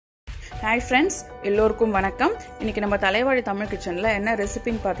Hi friends, எல்லோருக்கும் வணக்கம். இன்னைக்கு நம்ம தலைவாழி தமிழ் கிச்சன்ல என்ன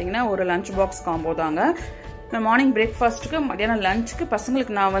ரெசிபின்னு பாத்தீங்கன்னா ஒரு லஞ்ச் பாக்ஸ் காம்போ தாங்க. மார்னிங் பிரேக்ஃபாஸ்ட்க்கு மத்தியானம் லஞ்சுக்கு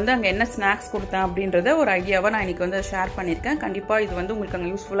பசங்களுக்கு நான் வந்து அங்க என்ன ஸ்நாக்ஸ் கொடுத்தேன் அப்படின்றத ஒரு ஐடியாவை நான் இன்னைக்கு வந்து ஷேர் பண்ணிருக்கேன். கண்டிப்பா இது வந்து உங்களுக்கு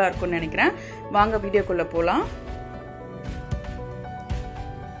அங்க யூஸ்ஃபுல்லா இருக்கும்னு நினைக்கிறேன். வாங்க வீடியோக்குள்ள போலாம்.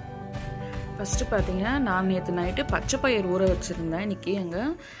 ஃபர்ஸ்ட் பாத்தீங்கன்னா நான் நேத்து நைட்டு பச்சை பயிர் ஊற வச்சிருந்தேன். இன்னைக்கு அங்க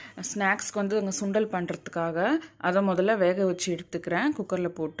ஸ்நாக்ஸ்க்கு வந்து அங்க சுண்டல் பண்றதுக்காக அதை முதல்ல வேக வச்சு எடுத்துக்கிறேன்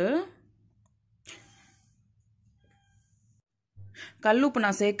குக்கர்ல போட்டு. கல்லுப்பு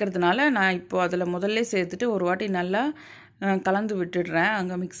நான் சேர்க்கறதுனால நான் இப்போ அதில் முதல்ல சேர்த்துட்டு ஒரு வாட்டி நல்லா கலந்து விட்டுடுறேன்.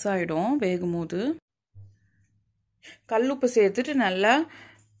 அங்கே மிக்ஸ் ஆகிடும் வேகும்போது. கல்லுப்பு சேர்த்துட்டு நல்லா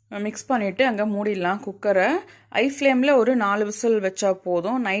மிக்ஸ் பண்ணிவிட்டு அங்கே மூடிடலாம் குக்கரை. ஐ ஃப்ளேமில் ஒரு 4 விசில் வச்சா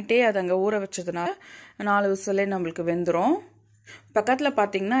போதும். நைட்டே அது அங்கே ஊற வச்சதுனால 4 விசிலே நம்மளுக்கு வெந்துடும். பக்கத்தில்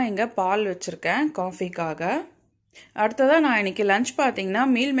பார்த்தீங்கன்னா இங்கே பால் வச்சுருக்கேன் காஃபிக்காக. அடுத்ததாக நான் இன்றைக்கி லஞ்ச் பார்த்தீங்கன்னா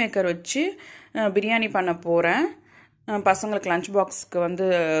மீல் மேக்கர் வச்சு பிரியாணி பண்ண போகிறேன். பசங்களுக்கு லஞ்ச் பாக்ஸுக்கு வந்து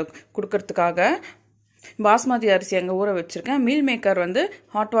கொடுக்கறதுக்காக பாஸ்மதி அரிசி அங்கே ஊற வச்சுருக்கேன். மீல் மேக்கர் வந்து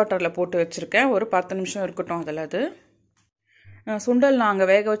ஹாட் வாட்டரில் போட்டு வச்சுருக்கேன். ஒரு 10 நிமிஷம் இருக்கட்டும் அதில். அது சுண்டல் நான் அங்கே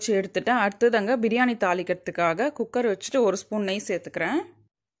வேக வச்சு எடுத்துட்டேன். அடுத்தது அங்கே பிரியாணி தாளிக்கிறதுக்காக குக்கர் வச்சுட்டு 1 ஸ்பூன் நெய் சேர்த்துக்கிறேன்.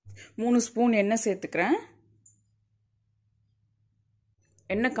 3 ஸ்பூன் எண்ணெய் சேர்த்துக்கிறேன்.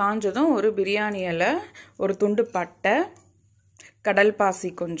 எண்ணெய் காஞ்சதும் ஒரு பிரியாணி இலை, ஒரு துண்டு பட்டை, கடல்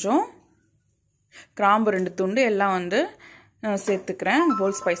பாசி கொஞ்சம், கிராம்பு 2 துண்டு எல்லாம் வந்து சேர்த்துக்கிறேன்.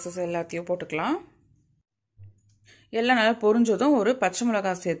 ஹோல் ஸ்பைசஸ் எல்லாத்தையும் போட்டுக்கலாம். எல்லாம் நல்லா பொரிஞ்சதும் ஒரு பச்சை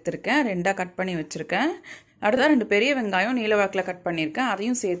மிளகாய் சேர்த்துருக்கேன். 2ஆக கட் பண்ணி வச்சுருக்கேன். அடுத்ததாக 2 பெரிய வெங்காயம் நீலவாக்கில் கட் பண்ணியிருக்கேன்.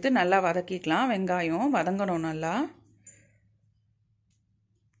 அதையும் சேர்த்து நல்லா வதக்கிக்கலாம். வெங்காயம் வதங்கணும் நல்லா.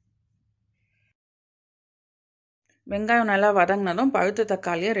 வெங்காயம் நல்லா வதங்கினதும் பழுத்த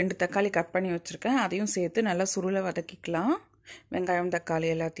தக்காளியை 2 தக்காளி கட் பண்ணி வச்சுருக்கேன். அதையும் சேர்த்து நல்லா சுருளை வதக்கிக்கலாம். வெங்காயம் தக்காளி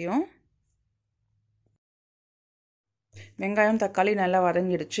எல்லாத்தையும். வெங்காயம் தக்காளி நல்லா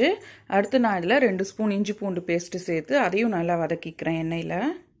வதங்கிடுச்சு. அடுத்து நான் இதில் 2 ஸ்பூன் இஞ்சி பூண்டு பேஸ்ட்டு சேர்த்து அதையும் நல்லா வதக்கிக்கிறேன் எண்ணெயில்.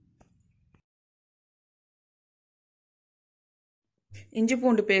 இஞ்சி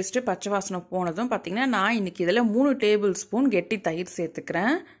பூண்டு பேஸ்ட்டு பச்சை வாசனை போனதும் பார்த்திங்கன்னா நான் இன்றைக்கி இதில் 3 டேபிள் ஸ்பூன் கெட்டி தயிர்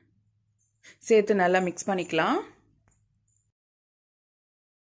சேர்த்துக்கிறேன். சேர்த்து நல்லா மிக்ஸ் பண்ணிக்கலாம்.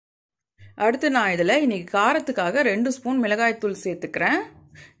 அடுத்து நான் இதில் இன்றைக்கி காரத்துக்காக 2 ஸ்பூன் மிளகாய்த்தூள் சேர்த்துக்கிறேன்.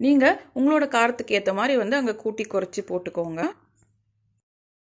 நீங்கள் உங்களோட காரத்துக்கு ஏற்ற மாதிரி வந்து அங்கே கூட்டி குறைச்சி போட்டுக்கோங்க.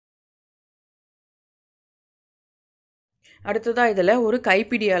 அடுத்ததாக இதில் ஒரு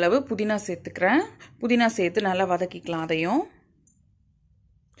கைப்பிடி அளவு புதினா சேர்த்துக்கிறேன். புதினா சேர்த்து நல்லா வதக்கிக்கலாம். அதையும்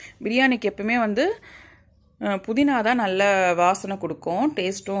பிரியாணிக்கு எப்பவுமே வந்து புதினா தான் நல்ல வாசனை கொடுக்கும்,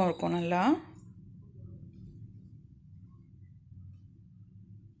 டேஸ்ட்டும் இருக்கும் நல்லா.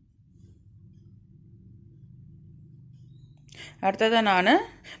 அடுத்ததாக நான்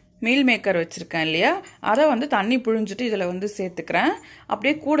மீல் மேக்கர் வச்சுருக்கேன் இல்லையா, அதை வந்து தண்ணி புழிஞ்சிட்டு இதில் வந்து சேர்த்துக்கிறேன்.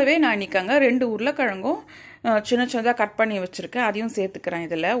 அப்படியே கூடவே நான் இன்றைக்கி அங்கே 2 உருளைக்கிழங்கும் சின்ன சின்னதாக கட் பண்ணி வச்சுருக்கேன். அதையும் சேர்த்துக்கிறேன்.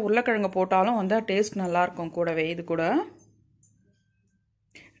 இதில் உருளைக்கிழங்கு போட்டாலும் வந்து டேஸ்ட் நல்லாயிருக்கும் கூடவே. இது கூட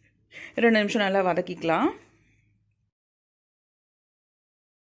 2 நிமிஷம் நல்லா வதக்கிக்கலாம்.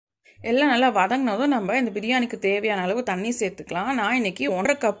 எல்லாம் நல்லா வதங்கினதும் நம்ம இந்த பிரியாணிக்கு தேவையான அளவு தண்ணி சேர்த்துக்கலாம். நான் இன்றைக்கி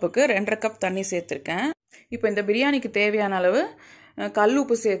 1.5 கப்புக்கு 2.5 கப் தண்ணி சேர்த்துருக்கேன். இப்போ இந்த பிரியாணிக்கு தேவையான அளவு கல்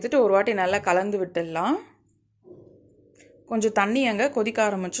உப்பு சேர்த்துட்டு ஒரு வாட்டி நல்லா கலந்து விட்டுடலாம். கொஞ்சம் தண்ணி அங்கே கொதிக்க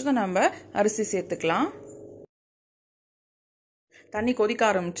ஆரம்பிச்சதும் நம்ம அரிசி சேர்த்துக்கலாம். தண்ணி கொதிக்க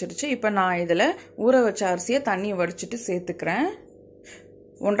ஆரம்பிச்சிருச்சு. இப்போ நான் இதில் ஊற வச்ச அரிசியை தண்ணி வடிச்சிட்டு சேர்த்துக்கிறேன்.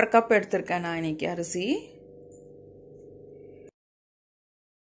 1.5 கப் எடுத்திருக்கேன் நான் இன்னைக்கு அரிசி.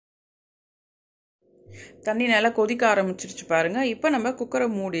 தண்ணி நல்லா கொதிக்க ஆரம்பிச்சிருச்சு பாருங்கள். இப்போ நம்ம குக்கரை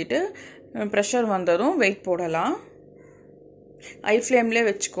மூடிட்டு ப்ரெஷர் வந்ததும் வெயிட் போடலாம். ஐ ஃப்ளேம்லேயே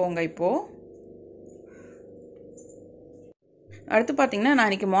வச்சுக்கோங்க. இப்போது அடுத்து பார்த்தீங்கன்னா நான்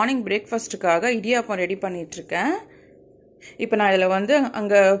இன்றைக்கி மார்னிங் பிரேக்ஃபாஸ்ட்டுக்காக இடியாப்பம் ரெடி பண்ணிகிட்ருக்கேன். இப்போ நான் இதில் வந்து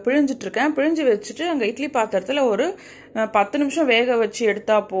அங்கே பிழிஞ்சிட்ருக்கேன். பிழிஞ்சு வச்சுட்டு அங்கே இட்லி பாத்திரத்தில் ஒரு 10 நிமிஷம் வேக வச்சு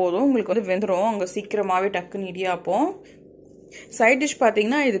எடுத்தால் போதும். உங்களுக்கு வந்து வெந்துடும் அங்கே சீக்கிரமாகவே டக்குன்னு இடியாப்பம். சைட் டிஷ்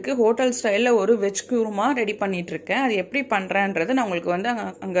பார்த்தீங்கன்னா இதுக்கு ஹோட்டல் ஸ்டைலில் ஒரு வெஜ் குருமா ரெடி பண்ணிகிட்ருக்கேன். அது எப்படி பண்ணுறேன்றது நான் உங்களுக்கு வந்து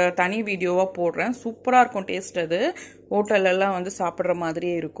அங்கே தனி வீடியோவாக போடுறேன். சூப்பராக இருக்கும் டேஸ்ட். அது ஹோட்டலெல்லாம் வந்து சாப்பிட்ற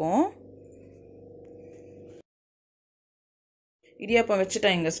மாதிரியே இருக்கும். இடியாப்பம்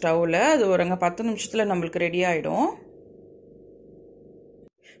வச்சுட்டேன் எங்கள் ஸ்டவ்வில். அது ஒரு அங்கே 10 நிமிஷத்தில் நம்மளுக்கு ரெடி ஆகிடும்.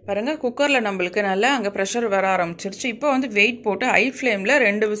 பாருங்கள் குக்கரில் நம்மளுக்கு நல்லா அங்கே ப்ரெஷர் வர ஆரம்பிச்சிருச்சு. இப்போ வந்து வெயிட் போட்டு ஐ ஃப்ளேமில்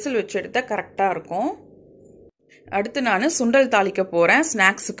 2 விசில் வச்சு எடுத்தால் கரெக்டாக இருக்கும். அடுத்து நான் சுண்டல் தாளிக்க போகிறேன்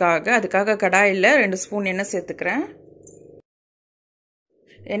ஸ்நாக்ஸுக்காக. அதுக்காக கடாயில் 2 ஸ்பூன் எண்ணெய் சேர்த்துக்கிறேன்.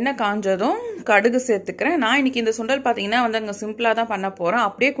 எண்ணெய் காஞ்சதும் கடுகு சேர்த்துக்கிறேன். நான் இன்னைக்கு இந்த சுண்டல் பார்த்தீங்கன்னா வந்து அங்கே சிம்பிளாக தான் பண்ண போகிறேன்.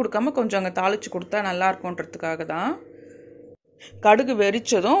 அப்படியே கொடுக்காம கொஞ்சம் அங்கே தாளித்து கொடுத்தா நல்லா இருக்கும்ன்றதுக்காக தான். கடுகு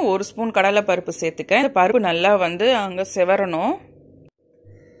வெறிச்சதும் 1 ஸ்பூன் கடலை பருப்பு சேர்த்துக்கிறேன். இந்த பருப்பு நல்லா வந்து அங்கே செவரணும்.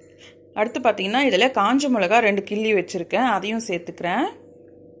 அடுத்து பார்த்தீங்கன்னா இதில் காஞ்ச மிளகா 2 கிள்ளி வச்சுருக்கேன், அதையும் சேர்த்துக்கிறேன்.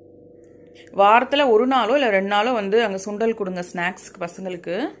 வாரத்தில் 1 நாளோ இல்லை 2 நாளோ வந்து அங்கே சுண்டல் கொடுங்க ஸ்நாக்ஸ்க்கு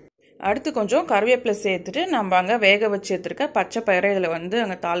பசங்களுக்கு. அடுத்து கொஞ்சம் கருவேப்பிலை சேர்த்துட்டு நம்ம அங்கே வேக வச்சு எடுத்துருக்க பச்சை பயிரை இதில் வந்து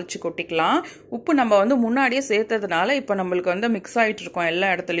அங்கே தாளித்து கொட்டிக்கலாம். உப்பு நம்ம வந்து முன்னாடியே சேர்த்ததுனால இப்போ நம்மளுக்கு வந்து மிக்ஸ் ஆகிட்டு இருக்கோம் எல்லா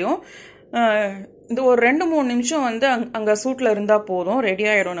இடத்துலையும். இந்த ஒரு 2-3 நிமிஷம் வந்து அங்கே சூட்டில் இருந்தால் போதும், ரெடி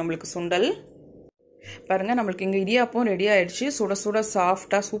ஆகிடும் நம்மளுக்கு சுண்டல். பாருங்கள், நம்மளுக்கு இங்கே இடியாப்பம் ரெடி ஆகிடுச்சு. சுட சுட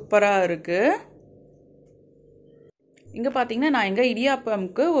சாஃப்டாக சூப்பராக இருக்குது. இங்கே பார்த்தீங்கன்னா நான் இங்கே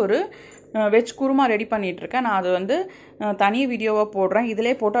இடியாப்பமுக்கு ஒரு வெஜ் குருமா ரெடி பண்ணிகிட்ருக்கேன். நான் அது வந்து தனி வீடியோவாக போடுறேன்.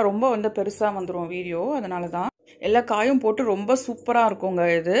 இதிலே போட்டால் ரொம்ப வந்து பெருசாக வந்துடும் வீடியோ, அதனால தான். எல்லா காயும் போட்டு ரொம்ப சூப்பராக இருக்குங்க.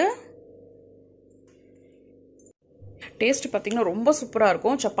 இது டேஸ்ட் பார்த்திங்கன்னா ரொம்ப சூப்பராக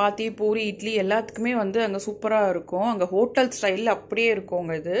இருக்கும். சப்பாத்தி, பூரி, இட்லி எல்லாத்துக்குமே வந்து அங்கே சூப்பராக இருக்கும். அங்கே ஹோட்டல் ஸ்டைலில் அப்படியே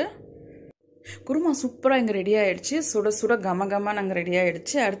இருக்குங்க. இது குருமா சூப்பராக இங்கே ரெடி ஆகிடுச்சு. சுட சுட கம நாங்கள் ரெடி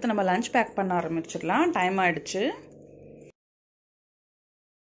ஆகிடுச்சு. அடுத்து நம்ம லஞ்ச் பேக் பண்ண ஆரம்பிச்சிடலாம். டைம் ஆகிடுச்சு.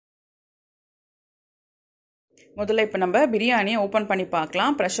 முதல்ல இப்போ நம்ம பிரியாணியை ஓப்பன் பண்ணி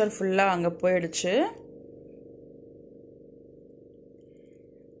பார்க்கலாம். ப்ரெஷர் ஃபுல்லாக அங்கே போயிடுச்சு.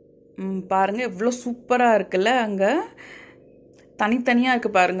 பாருங்கள் எவ்வளோ சூப்பராக இருக்குல்ல. அங்கே தனித்தனியாக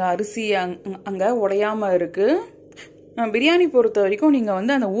இருக்குது பாருங்கள். அரிசி அங்கே உடையாமல் இருக்குது. பிரியாணி பொறுத்த வரைக்கும் நீங்கள்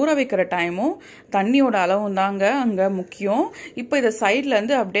வந்து அந்த ஊற வைக்கிற டைமும் தண்ணியோட அளவும் தாங்க அங்கே முக்கியம். இப்போ இதை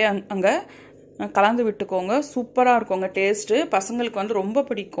சைட்லேருந்து அப்படியே அங்கே கலந்து விட்டுக்கோங்க. சூப்பராக இருக்குங்க டேஸ்ட்டு. பசங்களுக்கு வந்து ரொம்ப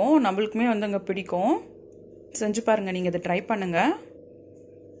பிடிக்கும், நம்மளுக்குமே வந்து அங்கே பிடிக்கும். செஞ்சு பாருங்கள், நீங்கள் இதை ட்ரை பண்ணுங்கள்.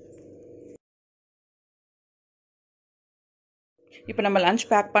 இப்போ நம்ம லஞ்ச்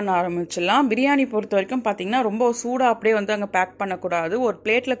பேக் பண்ண ஆரம்பிச்சிடலாம். பிரியாணி பொறுத்த வரைக்கும் பார்த்தீங்கன்னா ரொம்ப சூடாக அப்படியே வந்து அங்கே பேக் பண்ணக்கூடாது. ஒரு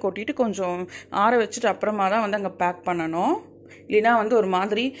பிளேட்டில் கொட்டிட்டு கொஞ்சம் ஆற வச்சுட்டு அப்புறமா தான் வந்து அங்கே பேக் பண்ணணும். இல்லைன்னா வந்து ஒரு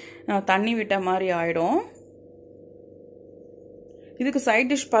மாதிரி தண்ணி விட்ட மாதிரி ஆகிடும். இதுக்கு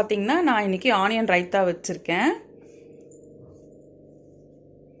சைட் டிஷ் பார்த்தீங்கன்னா நான் இன்றைக்கி ஆனியன் ரைத்தா வச்சுருக்கேன்.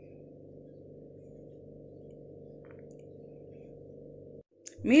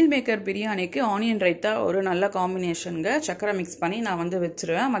 மீல் மேக்கர் பிரியாணிக்கு ஆனியன் ரைத்தா ஒரு நல்ல காம்பினேஷனுங்க. சக்கரை மிக்ஸ் பண்ணி நான் வந்து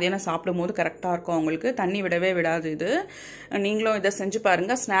வச்சுருவேன். மதியானம் சாப்பிடும் போது கரெக்டாக இருக்கும். அவங்களுக்கு தண்ணி விடவே விடாது. இது நீங்களும் இதை செஞ்சு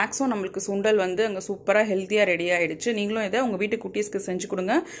பாருங்கள். ஸ்நாக்ஸும் நம்மளுக்கு சுண்டல் வந்து அங்கே சூப்பராக ஹெல்த்தியாக ரெடி ஆகிடுச்சு. நீங்களும் இதை உங்கள் வீட்டு குட்டீஸ்க்கு செஞ்சு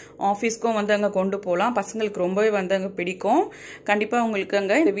கொடுங்க. ஆஃபீஸ்க்கும் வந்து அங்கே கொண்டு போகலாம். பசங்களுக்கு ரொம்பவே வந்து அங்கே பிடிக்கும். கண்டிப்பாக உங்களுக்கு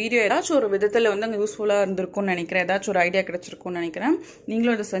அங்கே இந்த வீடியோ ஏதாச்சும் ஒரு விதத்தில் வந்து அங்கே யூஸ்ஃபுல்லாக இருந்திருக்கும்னு நினைக்கிறேன். ஏதாச்சும் ஒரு ஐடியா கிடச்சிருக்கும்னு நினைக்கிறேன்.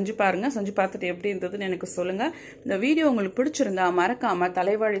 நீங்களும் இதை செஞ்சு பாருங்கள். செஞ்சு பார்த்துட்டு எப்படி இருந்ததுன்னு எனக்கு சொல்லுங்கள். இந்த வீடியோ உங்களுக்கு பிடிச்சிருந்தா மறக்காமல்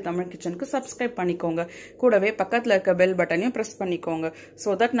தலைவாழி தமிழ் கிச்சனுக்கு சப்ஸ்கிரைப் பண்ணிக்கோங்க. கூடவே பக்கத்தில் இருக்க பெல் பட்டனையும் ப்ரெஸ் பண்ணிக்கோங்க.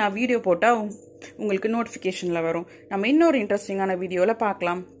 ஸோ தட் நான் வீடியோ போட்டால் உங்களுக்கு நோட்டிஃபிகேஷனில் வரும். நம்ம இன்னொரு இன்ட்ரெஸ்டிங்கான வீடியோவில்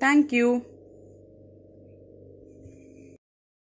பார்க்கலாம். தேங்க்யூ.